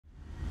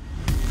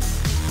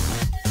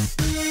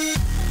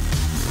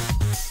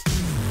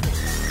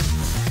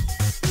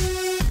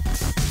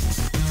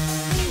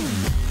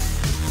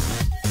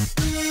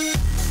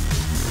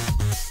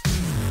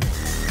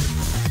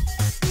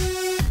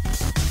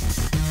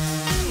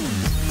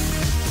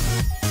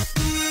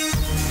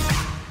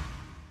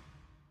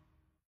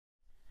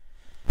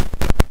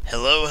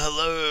Hello,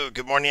 hello.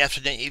 Good morning,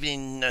 afternoon,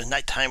 evening,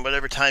 nighttime,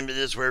 whatever time it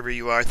is, wherever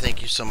you are.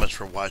 Thank you so much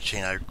for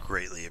watching. I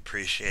greatly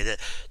appreciate it.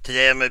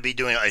 Today I'm going to be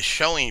doing a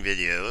showing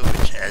video,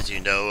 which, as you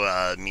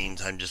know,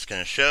 means I'm just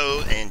going to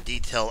show and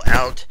detail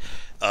out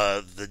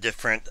the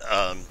different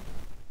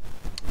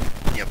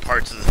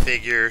parts of the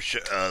figure,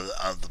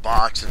 of the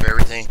box, of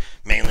everything.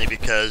 Mainly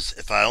because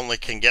if I only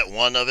can get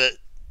one of it,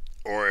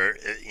 or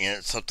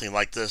something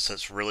like this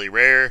that's really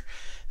rare.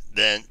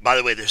 Then, by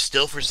the way, they're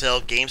still for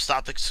sale.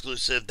 GameStop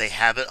Exclusive. They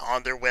have it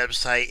on their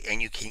website, and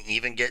you can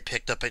even get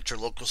picked up at your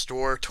local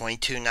store.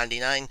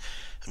 $22.99.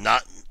 I'm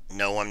not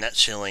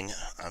shilling.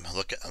 I'm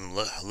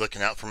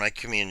looking out for my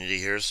community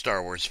here,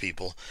 Star Wars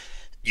people.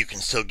 You can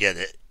still get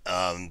it,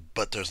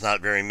 but there's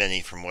not very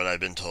many, from what I've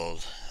been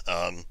told.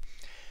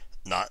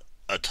 Not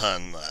a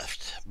ton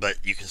left, but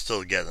you can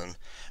still get them.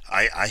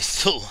 I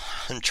still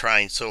am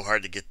trying so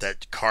hard to get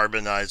that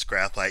carbonized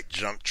graphite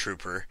jump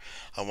trooper.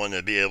 I want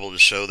to be able to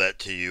show that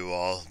to you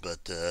all,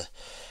 but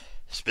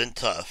it's been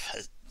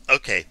tough.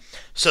 Okay,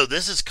 so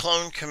this is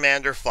Clone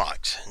Commander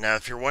Fox. Now,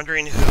 if you're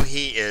wondering who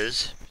he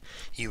is,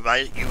 you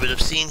would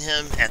have seen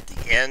him at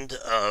the end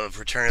of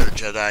Return of the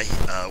Jedi,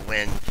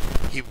 when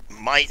he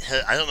might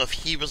have, I don't know if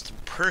he was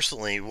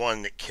personally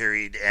one that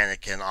carried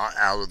Anakin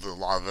out of the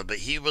lava, but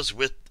he was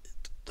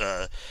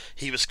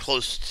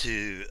close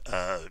to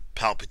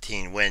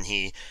Palpatine when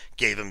he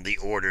gave him the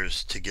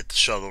orders to get the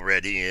shuttle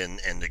ready and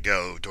to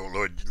go.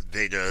 Lord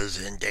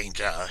Vader's in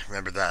danger.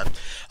 Remember that.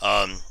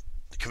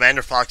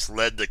 Commander Fox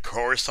led the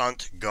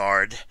Coruscant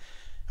Guard,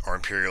 or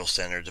Imperial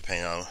Center,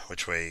 depending on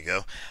which way you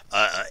go,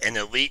 an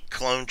elite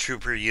clone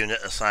trooper unit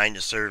assigned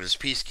to serve as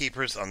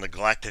peacekeepers on the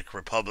Galactic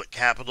Republic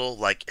capital.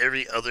 Like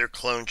every other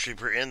clone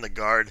trooper in the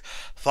Guard,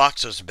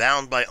 Fox was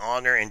bound by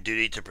honor and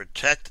duty to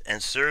protect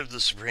and serve the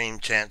Supreme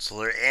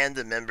Chancellor and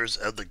the members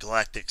of the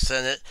Galactic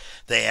Senate.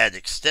 They had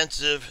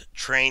extensive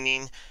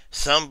training.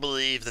 Some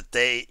believe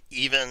that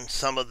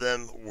some of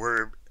them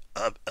were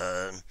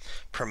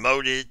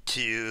promoted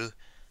to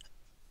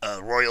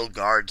Royal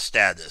Guard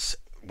status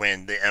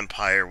when the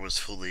Empire was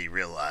fully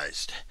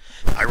realized.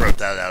 I wrote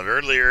that out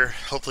earlier.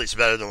 Hopefully it's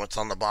better than what's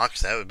on the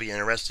box. That would be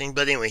interesting.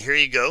 But anyway, here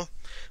you go.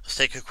 Let's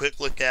take a quick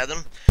look at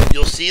them.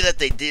 You'll see that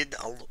they did,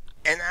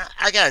 and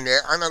I gotta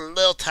admit, I'm a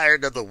little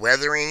tired of the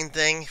weathering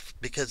thing,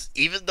 because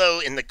even though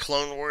in the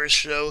Clone Wars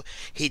show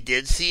he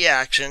did see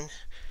action,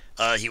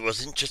 he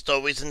wasn't just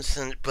always in the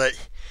Senate,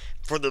 but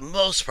for the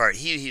most part,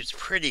 he's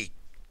pretty.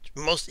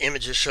 Most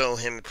images show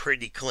him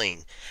pretty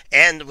clean,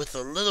 and with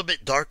a little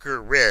bit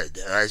darker red,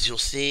 as you'll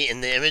see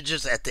in the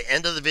images at the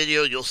end of the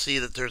video. You'll see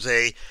that there's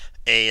a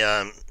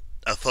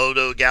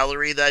photo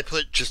gallery that I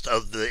put just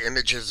of the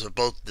images of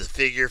both the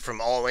figure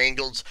from all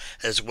angles,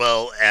 as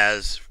well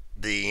as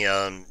the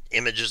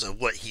images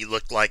of what he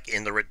looked like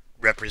in the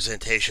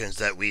representations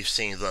that we've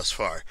seen thus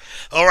far.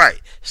 Alright,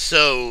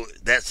 so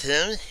that's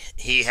him.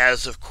 He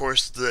has, of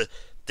course, that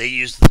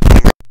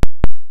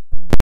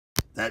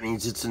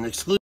means it's an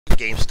exclusive.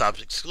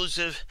 GameStop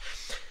Exclusive.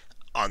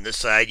 On this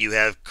side you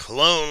have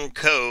Clone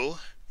Co.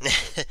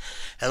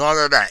 And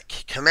on the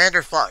back,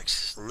 Commander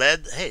Fox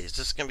led, is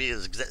this going to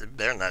be,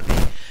 better not be,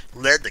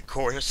 led the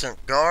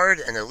Coruscant Guard,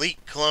 an elite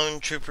clone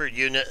trooper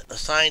unit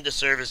assigned to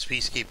serve as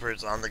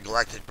peacekeepers on the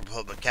Galactic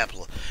Republic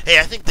capital. Hey,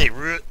 I think they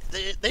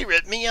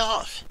ripped me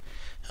off.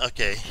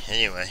 Okay,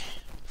 anyway.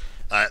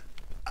 I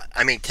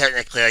mean,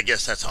 technically, I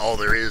guess that's all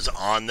there is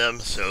on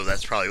them, so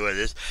that's probably what it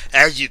is.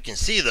 As you can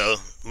see, though,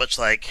 much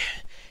like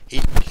he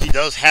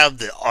does have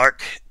the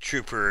ARC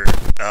Trooper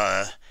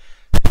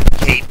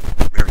cape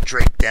or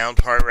draped down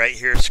part right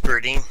here,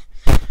 skirting.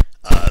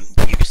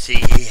 You can see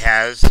he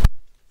has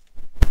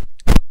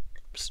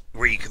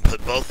where you can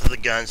put both of the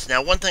guns.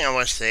 Now, one thing I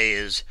want to say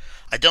is,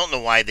 I don't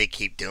know why they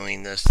keep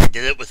doing this. They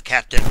did it with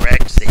Captain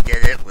Rex. They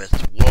did it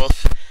with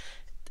Wolf.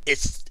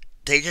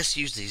 They just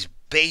use these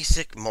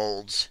basic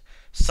molds,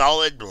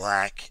 solid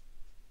black,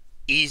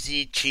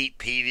 easy, cheap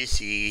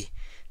PVC,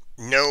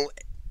 no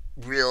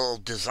real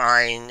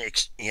design,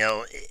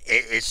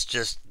 it's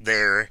just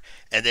there.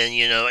 And then,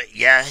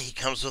 yeah, he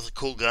comes with a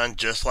cool gun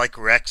just like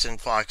Rex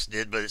and Fox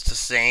did, but it's the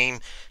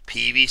same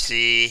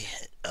PVC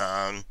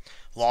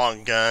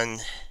long gun.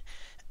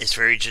 It's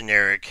very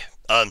generic.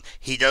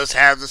 He does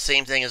have the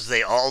same thing as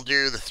they all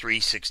do, the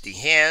 360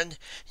 hand.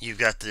 You've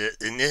got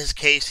in this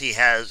case, he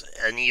has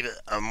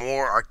a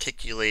more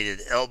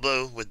articulated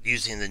elbow with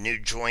using the new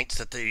joints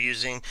that they're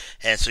using,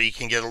 and so you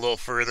can get a little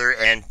further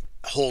and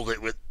hold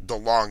it with the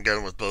long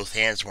gun with both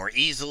hands more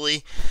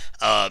easily.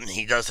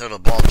 He does have a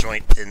ball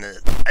joint and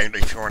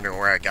if you're wondering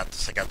where I got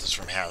this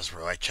from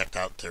Hasbro. I checked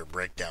out their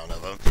breakdown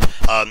of them.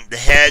 The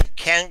head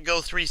can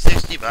go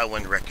 360, but I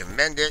wouldn't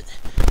recommend it.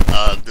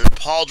 The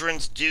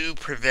pauldrons do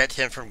prevent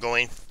him from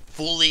going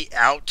fully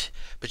out,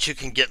 but you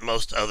can get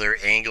most other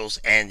angles,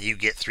 and you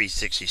get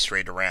 360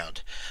 straight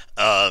around.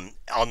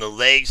 On the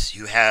legs,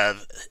 you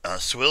have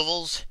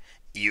swivels,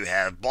 you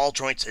have ball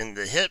joints in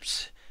the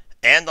hips,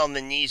 and on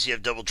the knees, you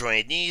have double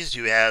jointed knees.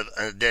 You have,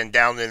 then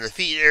down in the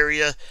feet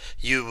area,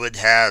 you would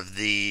have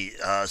the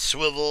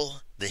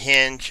swivel, the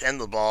hinge,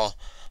 and the ball,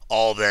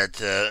 all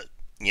that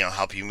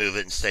help you move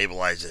it and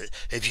stabilize it.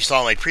 If you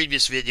saw my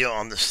previous video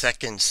on the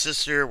second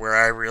sister, where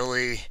I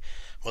really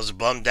was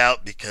bummed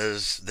out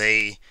because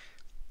they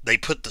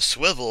put the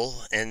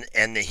swivel and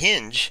the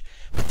hinge,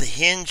 but the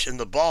hinge and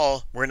the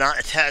ball were not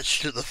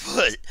attached to the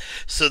foot,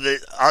 so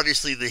that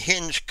obviously the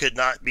hinge could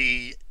not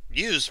be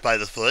used by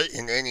the foot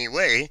in any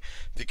way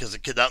because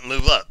it could not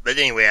move up. But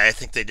anyway, I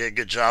think they did a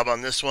good job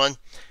on this one,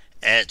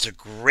 and it's a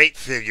great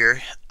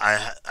figure.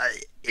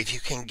 If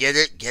you can get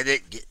it, get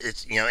it.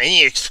 It's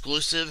any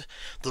exclusive.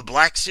 The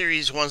Black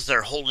Series ones that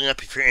are holding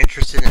up, if you're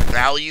interested in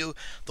value,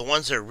 the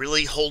ones that are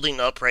really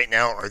holding up right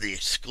now are the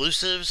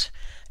exclusives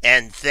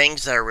and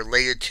things that are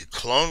related to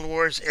Clone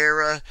Wars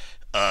era,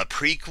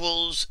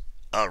 prequels,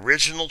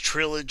 original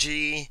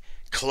trilogy,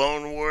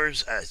 Clone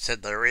Wars. I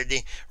said that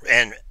already,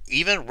 and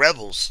even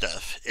Rebels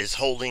stuff is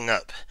holding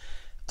up.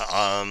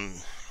 How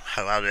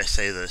do I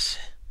say this?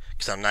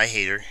 Because I'm not a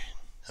hater.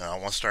 I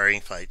don't want to start any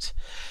fights.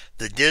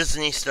 The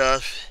Disney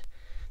stuff,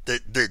 the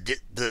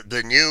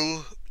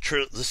new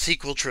the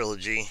sequel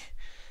trilogy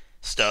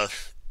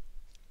stuff.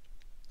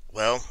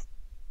 Well,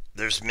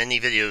 there's many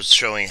videos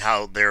showing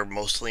how they're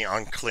mostly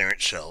on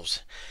clearance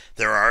shelves.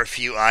 There are a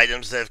few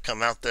items that have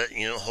come out that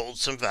hold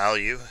some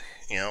value.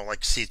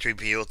 Like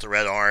C-3PO with the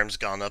red arms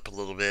gone up a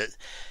little bit,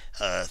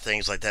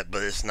 things like that.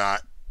 But it's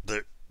not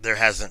there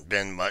hasn't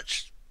been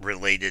much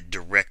related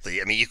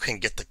directly. I mean, you can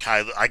get the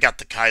Kylo. I got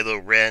the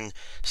Kylo Ren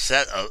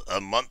set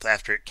a month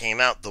after it came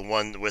out. The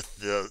one with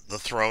the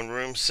throne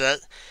room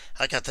set.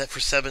 I got that for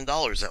 $7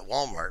 at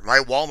Walmart. My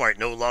Walmart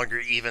no longer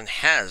even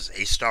has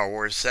a Star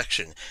Wars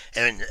section.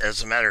 And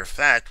as a matter of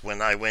fact,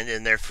 when I went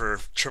in there for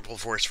Triple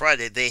Force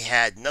Friday, they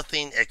had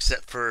nothing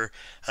except for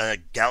a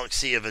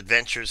Galaxy of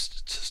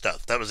Adventures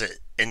stuff. That was it.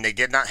 And they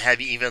did not have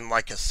even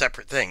like a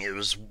separate thing. It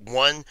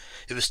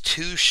was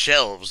two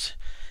shelves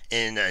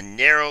in a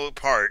narrow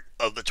part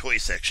of the toy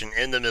section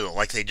in the middle.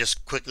 Like they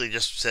just quickly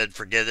said,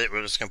 forget it,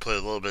 we're just going to put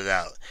a little bit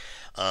out.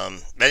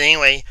 But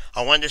anyway,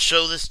 I wanted to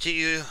show this to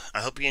you.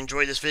 I hope you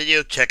enjoyed this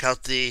video. Check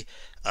out the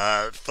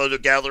photo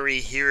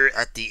gallery here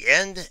at the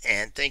end,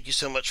 and thank you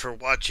so much for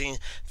watching.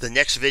 The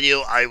next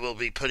video I will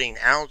be putting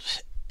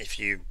out, if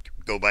you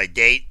go by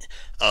date,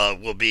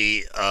 will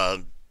be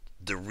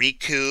the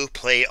Riku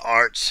Play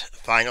Arts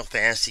Final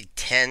Fantasy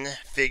X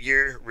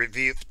figure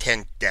review,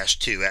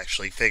 10-2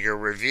 actually, figure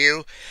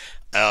review.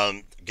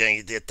 Going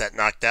to get that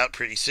knocked out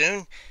pretty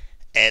soon.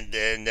 And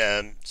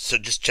then, so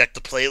just check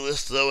the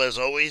playlist, though, as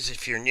always.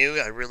 If you're new,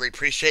 I really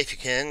appreciate if you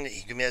can.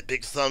 You give me a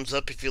big thumbs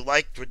up if you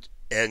like.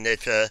 And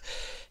if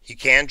you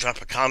can,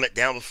 drop a comment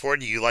down before.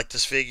 Do you like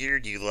this figure?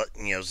 Do you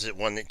is it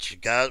one that you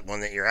got,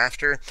 one that you're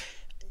after?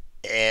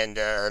 And,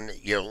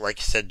 like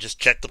I said, just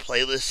check the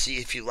playlist, see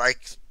if you like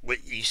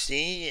what you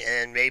see,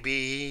 and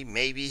maybe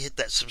hit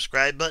that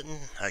subscribe button.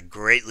 I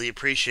greatly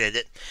appreciate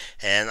it.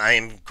 And I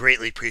am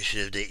greatly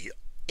appreciative that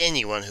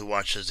anyone who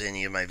watches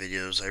any of my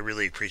videos. I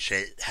really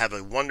appreciate it. Have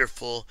a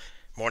wonderful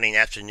morning,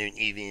 afternoon,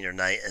 evening, or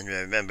night, and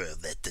remember,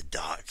 let the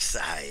dark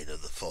side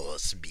of the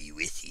Force be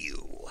with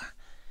you.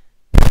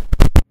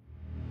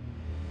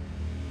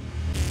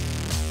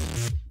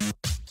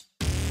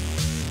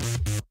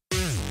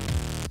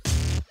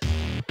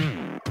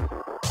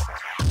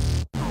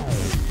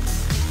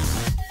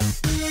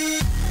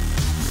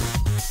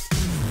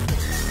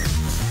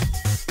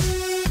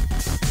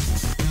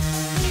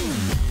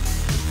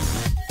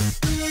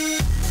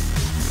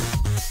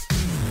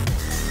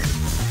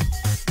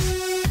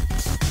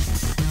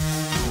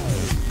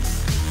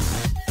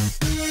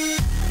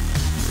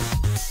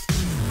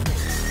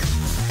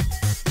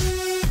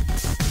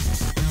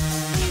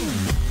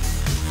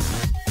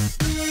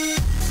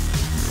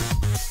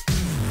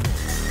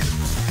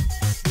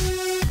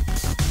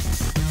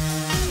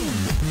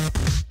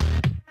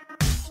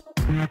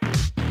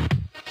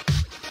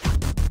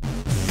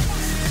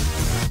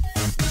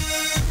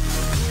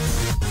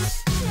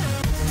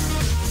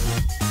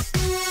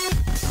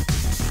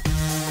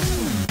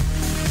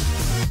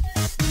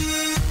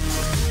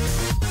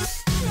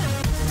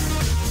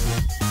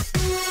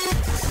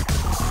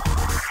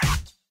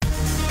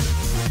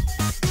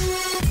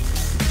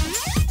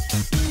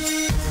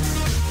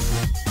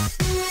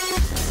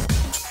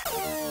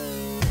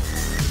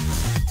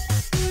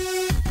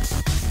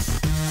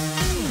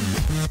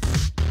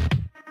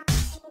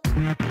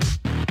 We'll be right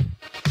back.